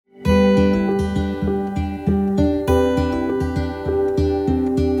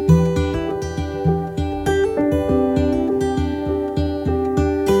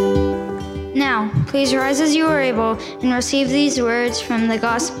Please rise as you are able and receive these words from the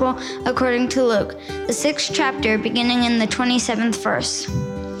Gospel according to Luke, the 6th chapter, beginning in the 27th verse.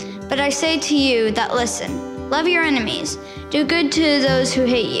 But I say to you that listen, love your enemies, do good to those who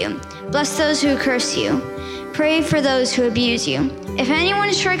hate you, bless those who curse you, pray for those who abuse you. If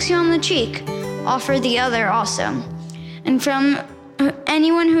anyone strikes you on the cheek, offer the other also. And from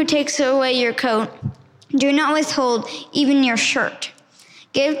anyone who takes away your coat, do not withhold even your shirt.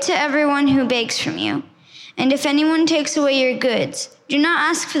 Give to everyone who begs from you. And if anyone takes away your goods, do not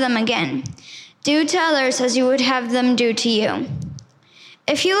ask for them again. Do to others as you would have them do to you.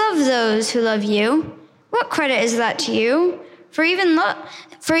 If you love those who love you, what credit is that to you? For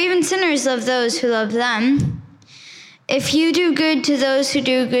even sinners love those who love them. If you do good to those who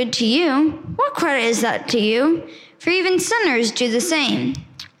do good to you, what credit is that to you? For even sinners do the same.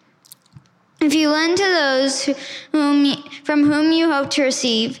 If you lend to those from whom you hope to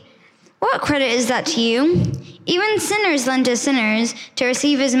receive, what credit is that to you? Even sinners lend to sinners to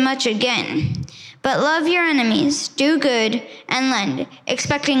receive as much again. But love your enemies, do good, and lend,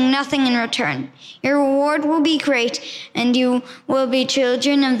 expecting nothing in return. Your reward will be great, and you will be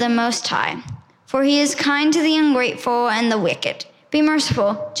children of the Most High. For he is kind to the ungrateful and the wicked. Be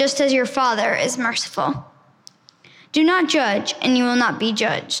merciful, just as your Father is merciful. Do not judge, and you will not be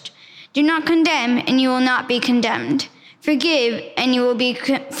judged. Do not condemn, and you will not be condemned. Forgive, and you will be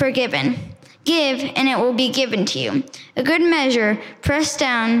forgiven. Give, and it will be given to you. A good measure, pressed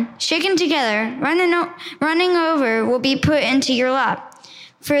down, shaken together, running over, will be put into your lap.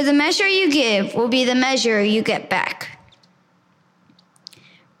 For the measure you give will be the measure you get back.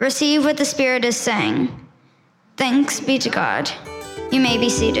 Receive what the Spirit is saying. Thanks be to God. You may be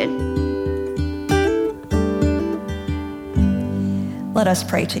seated. Let us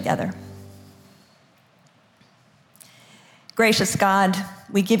pray together. Gracious God,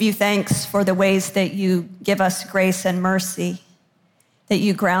 we give you thanks for the ways that you give us grace and mercy, that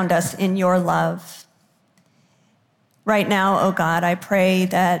you ground us in your love. Right now, oh God, I pray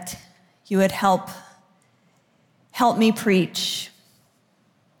that you would help me preach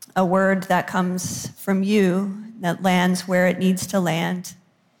a word that comes from you, that lands where it needs to land.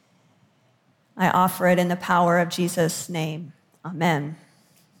 I offer it in the power of Jesus' name. Amen.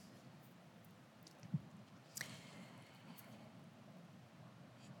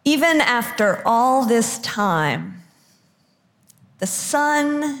 Even after all this time, the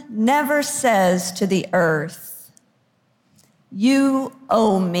sun never says to the earth, "You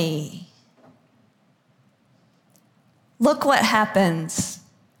owe me." Look what happens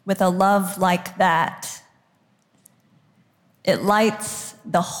with a love like that. It lights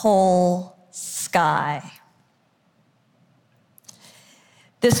the whole sky.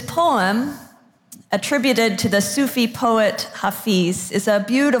 This poem, attributed to the Sufi poet Hafiz, is a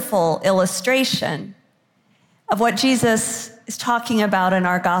beautiful illustration of what Jesus is talking about in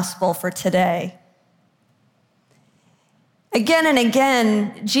our gospel for today. Again and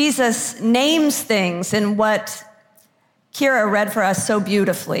again, Jesus names things in what Kira read for us so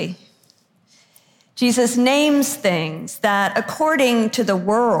beautifully. Jesus names things that, according to the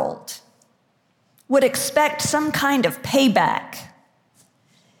world, would expect some kind of payback.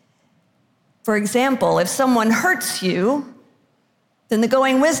 For example, if someone hurts you, then the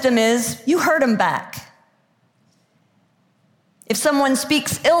going wisdom is you hurt them back. If someone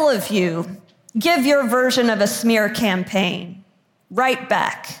speaks ill of you, give your version of a smear campaign right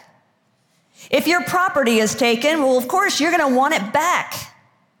back. If your property is taken, well, of course, you're going to want it back.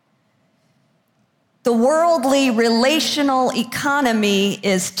 The worldly relational economy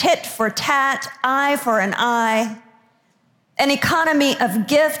is tit for tat, eye for an eye, an economy of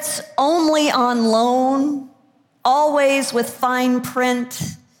gifts only on loan, always with fine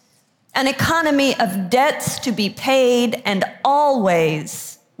print, an economy of debts to be paid and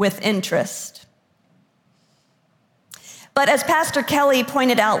always with interest. But as Pastor Kelly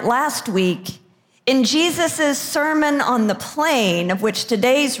pointed out last week, in Jesus' Sermon on the Plain, of which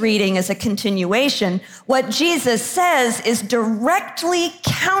today's reading is a continuation, what Jesus says is directly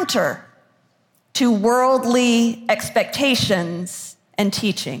counter to worldly expectations and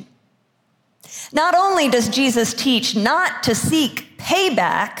teaching. Not only does Jesus teach not to seek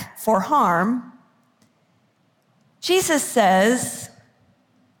payback for harm, Jesus says,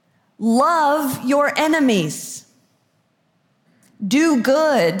 love your enemies, do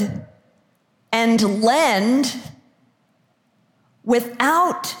good, and lend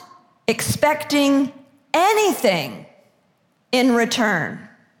without expecting anything in return.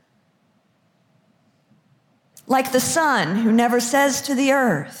 Like the sun who never says to the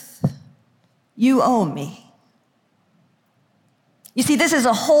earth, "You owe me." You see, this is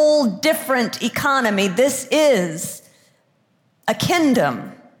a whole different economy. This is a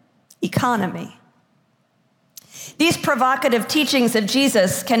kingdom economy. These provocative teachings of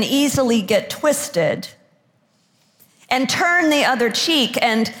Jesus can easily get twisted, and turn the other cheek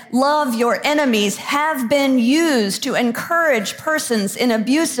and love your enemies have been used to encourage persons in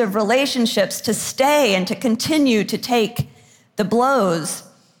abusive relationships to stay and to continue to take the blows.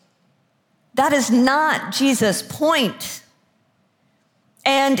 That is not Jesus' point.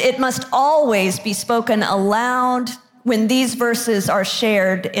 And it must always be spoken aloud when these verses are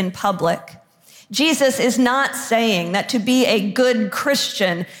shared in public. Jesus is not saying that to be a good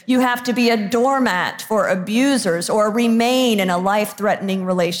Christian, you have to be a doormat for abusers or remain in a life-threatening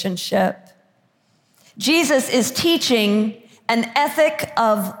relationship. Jesus is teaching an ethic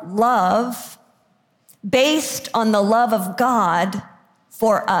of love based on the love of God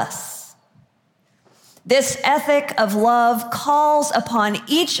for us. This ethic of love calls upon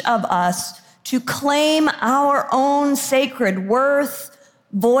each of us to claim our own sacred worth,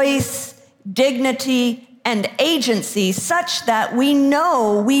 voice, dignity, and agency such that we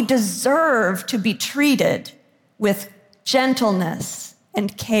know we deserve to be treated with gentleness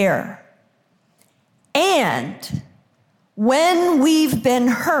and care. And when we've been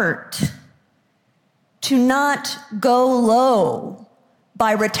hurt, to not go low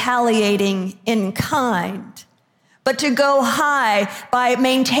by retaliating in kind, but to go high by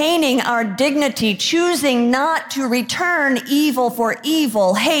maintaining our dignity, choosing not to return evil for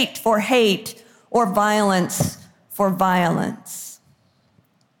evil, hate for hate, or violence for violence.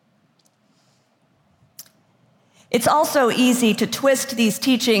 It's also easy to twist these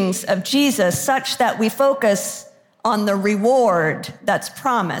teachings of Jesus such that we focus on the reward that's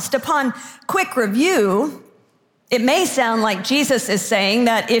promised. Upon quick review, it may sound like Jesus is saying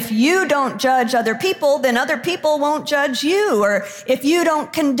that if you don't judge other people, then other people won't judge you. Or if you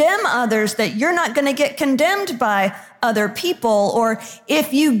don't condemn others, that you're not going to get condemned by other people. Or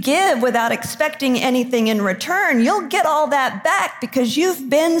if you give without expecting anything in return, you'll get all that back because you've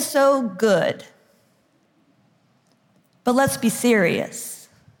been so good. But let's be serious.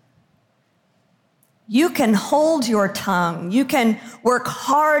 You can hold your tongue. You can work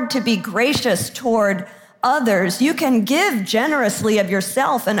hard to be gracious toward others. You can give generously of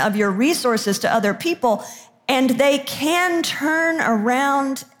yourself and of your resources to other people, and they can turn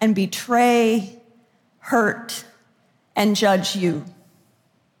around and betray, hurt, and judge you.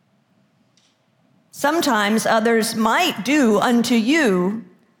 Sometimes others might do unto you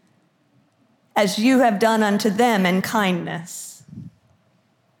as you have done unto them in kindness.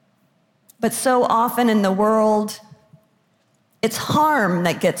 But so often in the world, it's harm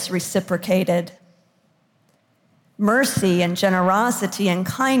that gets reciprocated. Mercy and generosity and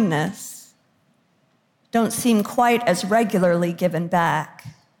kindness don't seem quite as regularly given back.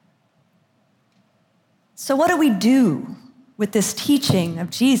 So what do we do with this teaching of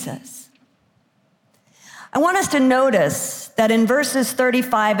Jesus? I want us to notice that in verses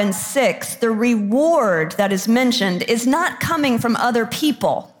 35 and 6, the reward that is mentioned is not coming from other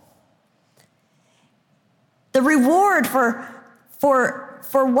people. The reward for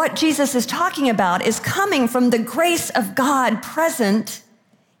what Jesus is talking about is coming from the grace of God present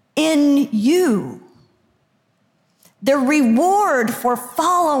in you. The reward for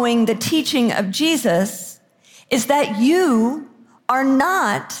following the teaching of Jesus is that you are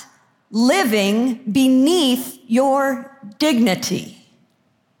not living beneath your dignity.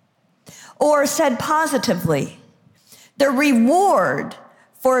 Or said positively, the reward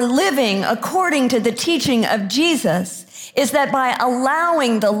for living according to the teaching of Jesus is that by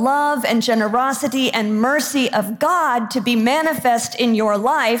allowing the love and generosity and mercy of God to be manifest in your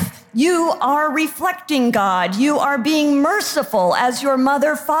life, you are reflecting God. You are being merciful as your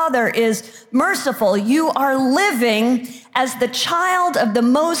mother, father is merciful. You are living as the child of the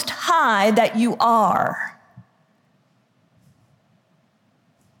Most High that you are,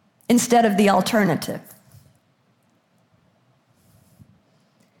 instead of the alternative.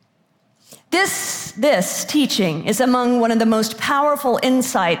 This teaching is among one of the most powerful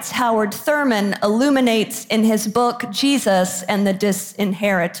insights Howard Thurman illuminates in his book, Jesus and the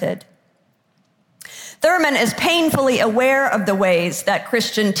Disinherited. Thurman is painfully aware of the ways that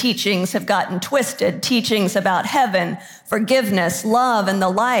Christian teachings have gotten twisted, teachings about heaven, forgiveness, love, and the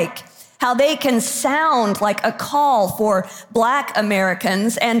like, how they can sound like a call for Black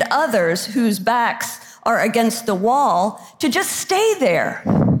Americans and others whose backs are against the wall to just stay there,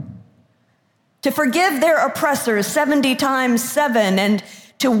 to forgive their oppressors 70 times 7, and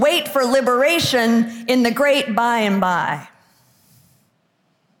to wait for liberation in the great by and by.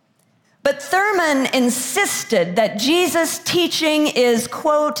 But Thurman insisted that Jesus' teaching is,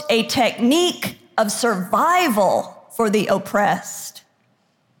 quote, a technique of survival for the oppressed,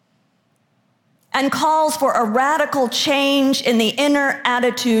 and calls for a radical change in the inner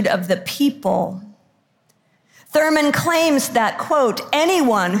attitude of the people. Thurman claims that, quote,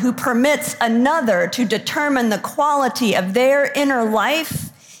 anyone who permits another to determine the quality of their inner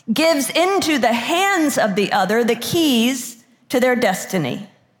life gives into the hands of the other the keys to their destiny.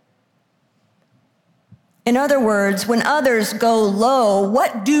 In other words, when others go low,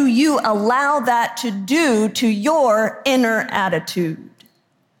 what do you allow that to do to your inner attitude?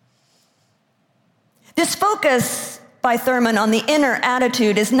 This focus by Thurman on the inner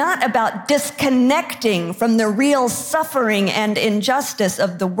attitude is not about disconnecting from the real suffering and injustice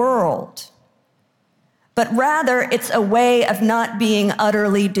of the world, but rather it's a way of not being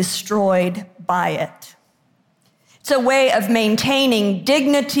utterly destroyed by it. It's a way of maintaining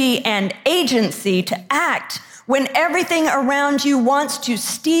dignity and agency to act when everything around you wants to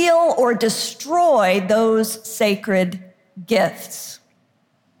steal or destroy those sacred gifts.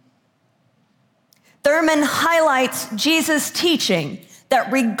 Thurman highlights Jesus' teaching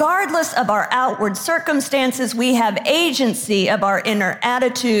that regardless of our outward circumstances, we have agency of our inner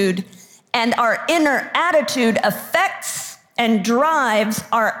attitude, and our inner attitude affects and drives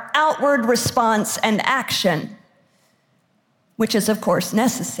our outward response and action, which is, of course,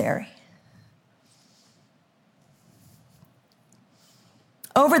 necessary.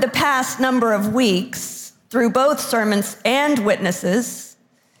 Over the past number of weeks, through both sermons and witnesses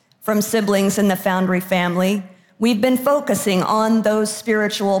from siblings in the Foundry family, we've been focusing on those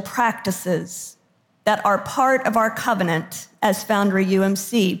spiritual practices that are part of our covenant as Foundry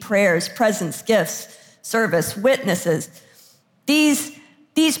UMC: prayers, presence, gifts, service, witnesses.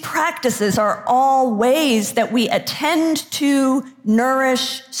 These practices are all ways that we attend to,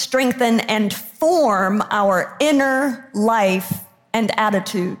 nourish, strengthen, and form our inner life and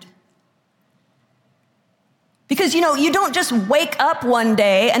attitude. Because, you don't just wake up one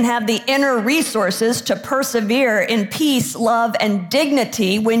day and have the inner resources to persevere in peace, love, and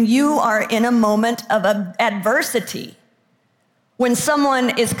dignity when you are in a moment of adversity, when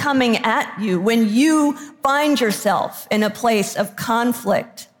someone is coming at you, when you find yourself in a place of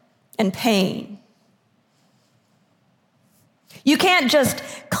conflict and pain. You can't just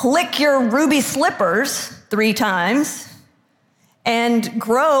click your ruby slippers 3 times and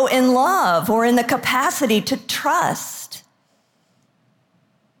grow in love or in the capacity to trust.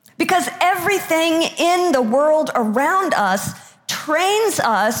 Because everything in the world around us trains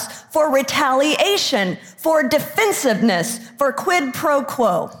us for retaliation, for defensiveness, for quid pro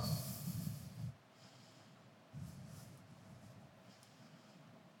quo.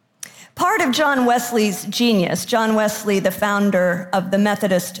 Part of John Wesley's genius, John Wesley, the founder of the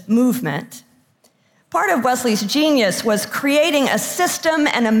Methodist movement, part of Wesley's genius was creating a system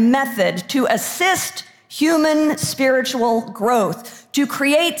and a method to assist human spiritual growth, to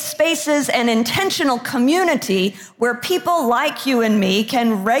create spaces and intentional community where people like you and me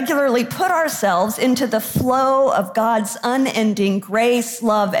can regularly put ourselves into the flow of God's unending grace,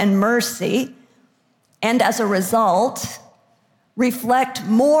 love, and mercy, and as a result, reflect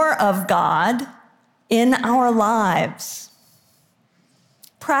more of God in our lives.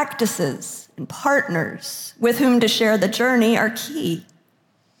 Practices and partners with whom to share the journey are key.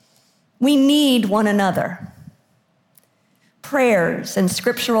 We need one another. Prayers and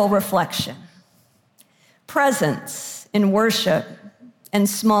scriptural reflection, presence in worship and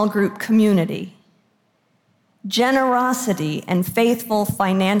small group community, generosity and faithful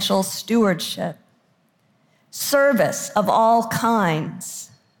financial stewardship, service of all kinds,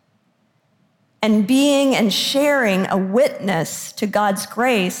 and being and sharing a witness to God's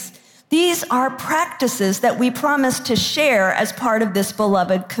grace. These are practices that we promise to share as part of this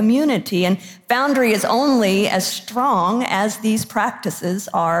beloved community, and Foundry is only as strong as these practices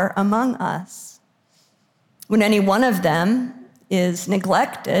are among us. When any one of them is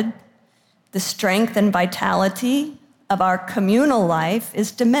neglected, the strength and vitality of our communal life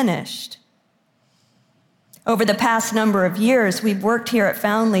is diminished. Over the past number of years, we've worked here at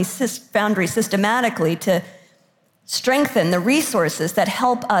Foundry systematically to strengthen the resources that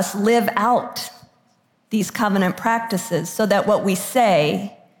help us live out these covenant practices so that what we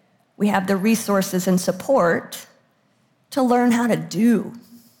say, we have the resources and support to learn how to do.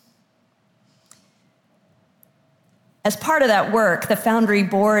 As part of that work, the Foundry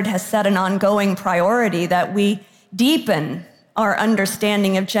Board has set an ongoing priority that we deepen our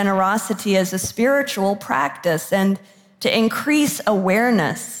understanding of generosity as a spiritual practice and to increase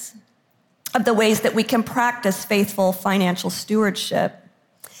awareness of the ways that we can practice faithful financial stewardship.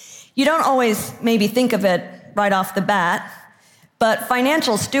 You don't always maybe think of it right off the bat, but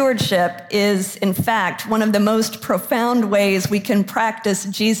financial stewardship is, in fact, one of the most profound ways we can practice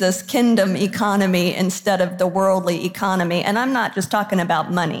Jesus' kingdom economy instead of the worldly economy. And I'm not just talking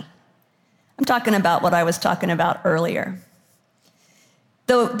about money. I'm talking about what I was talking about earlier.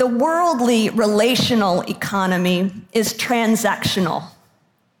 The worldly relational economy is transactional.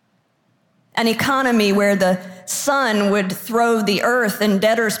 An economy where the sun would throw the earth in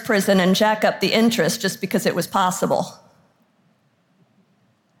debtor's prison and jack up the interest just because it was possible.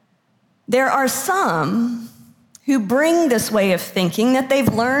 There are some who bring this way of thinking that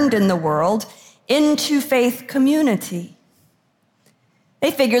they've learned in the world into faith community.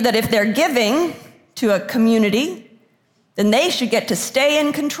 They figure that if they're giving to a community, then they should get to stay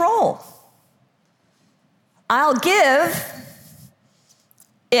in control. I'll give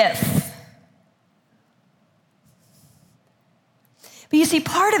if. But you see,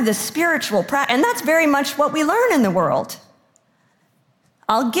 part of the spiritual practice, and that's very much what we learn in the world.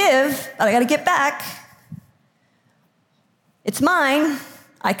 I'll give, but I got to get back. It's mine.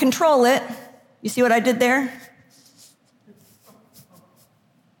 I control it. You see what I did there?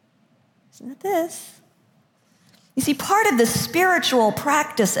 Isn't it this? You see, part of the spiritual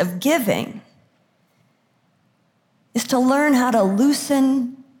practice of giving is to learn how to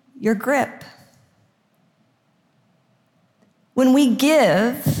loosen your grip. When we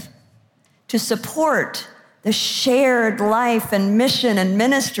give to support the shared life and mission and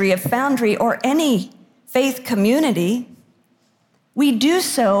ministry of Foundry or any faith community, we do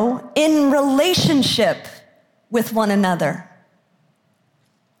so in relationship with one another.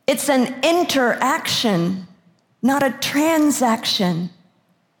 It's an interaction, not a transaction.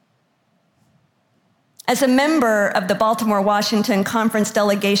 As a member of the Baltimore-Washington Conference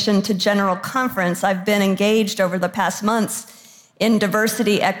delegation to General Conference, I've been engaged over the past months in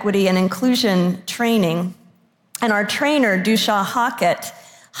diversity, equity, and inclusion training. And our trainer, Dusha Hackett,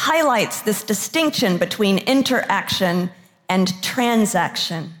 highlights this distinction between interaction and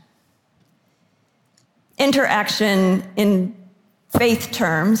transaction. Interaction in faith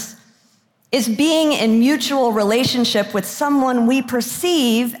terms is being in mutual relationship with someone we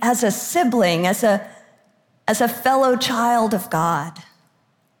perceive as a sibling, as a fellow child of God.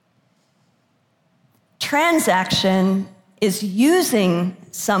 Transaction is using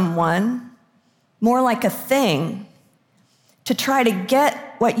someone more like a thing to try to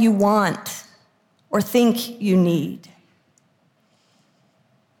get what you want or think you need.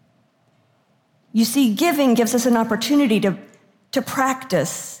 You see, giving gives us an opportunity to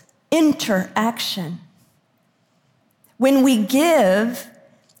practice interaction. When we give,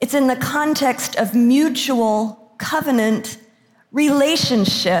 it's in the context of mutual covenant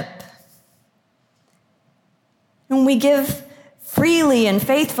relationship. When we give freely and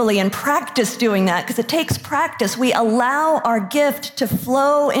faithfully and practice doing that, because it takes practice, we allow our gift to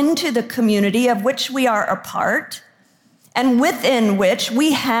flow into the community of which we are a part and within which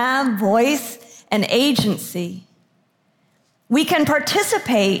we have voice and agency. We can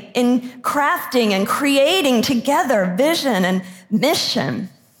participate in crafting and creating together vision and mission.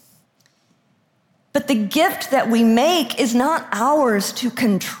 But the gift that we make is not ours to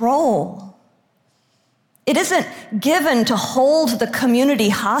control. It isn't given to hold the community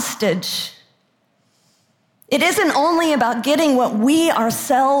hostage. It isn't only about getting what we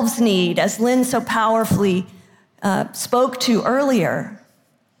ourselves need, as Lynn so powerfully spoke to earlier.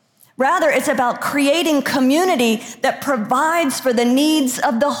 Rather, it's about creating community that provides for the needs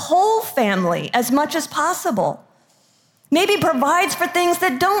of the whole family as much as possible. Maybe provides for things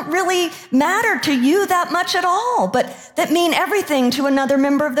that don't really matter to you that much at all, but that mean everything to another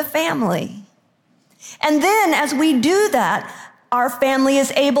member of the family. And then as we do that, our family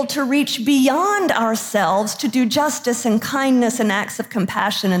is able to reach beyond ourselves to do justice and kindness and acts of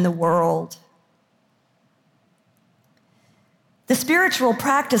compassion in the world. The spiritual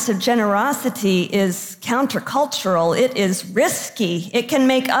practice of generosity is countercultural. It is risky. It can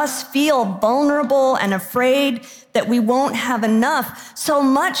make us feel vulnerable and afraid that we won't have enough. So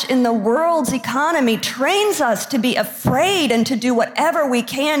much in the world's economy trains us to be afraid and to do whatever we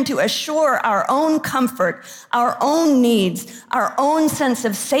can to assure our own comfort, our own needs, our own sense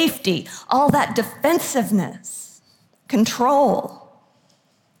of safety, all that defensiveness, control.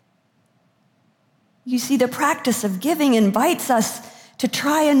 You see, the practice of giving invites us to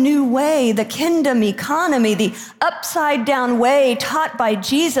try a new way, the kingdom economy, the upside-down way taught by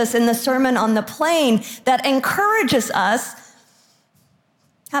Jesus in the Sermon on the Plain that encourages us,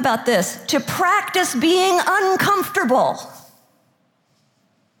 how about this, to practice being uncomfortable,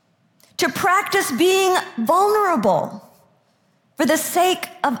 to practice being vulnerable for the sake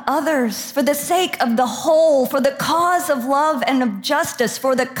of others, for the sake of the whole, for the cause of love and of justice,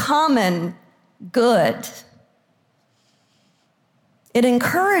 for the common good. It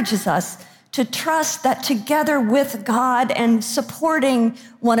encourages us to trust that together with God and supporting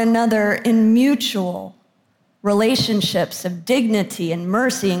one another in mutual relationships of dignity and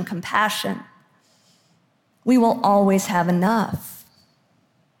mercy and compassion, we will always have enough.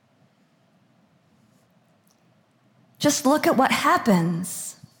 Just look at what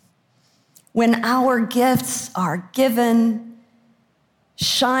happens when our gifts are given,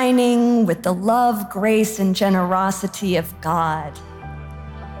 shining with the love, grace, and generosity of God.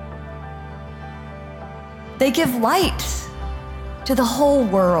 They give light to the whole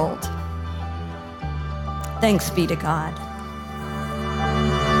world. Thanks be to God.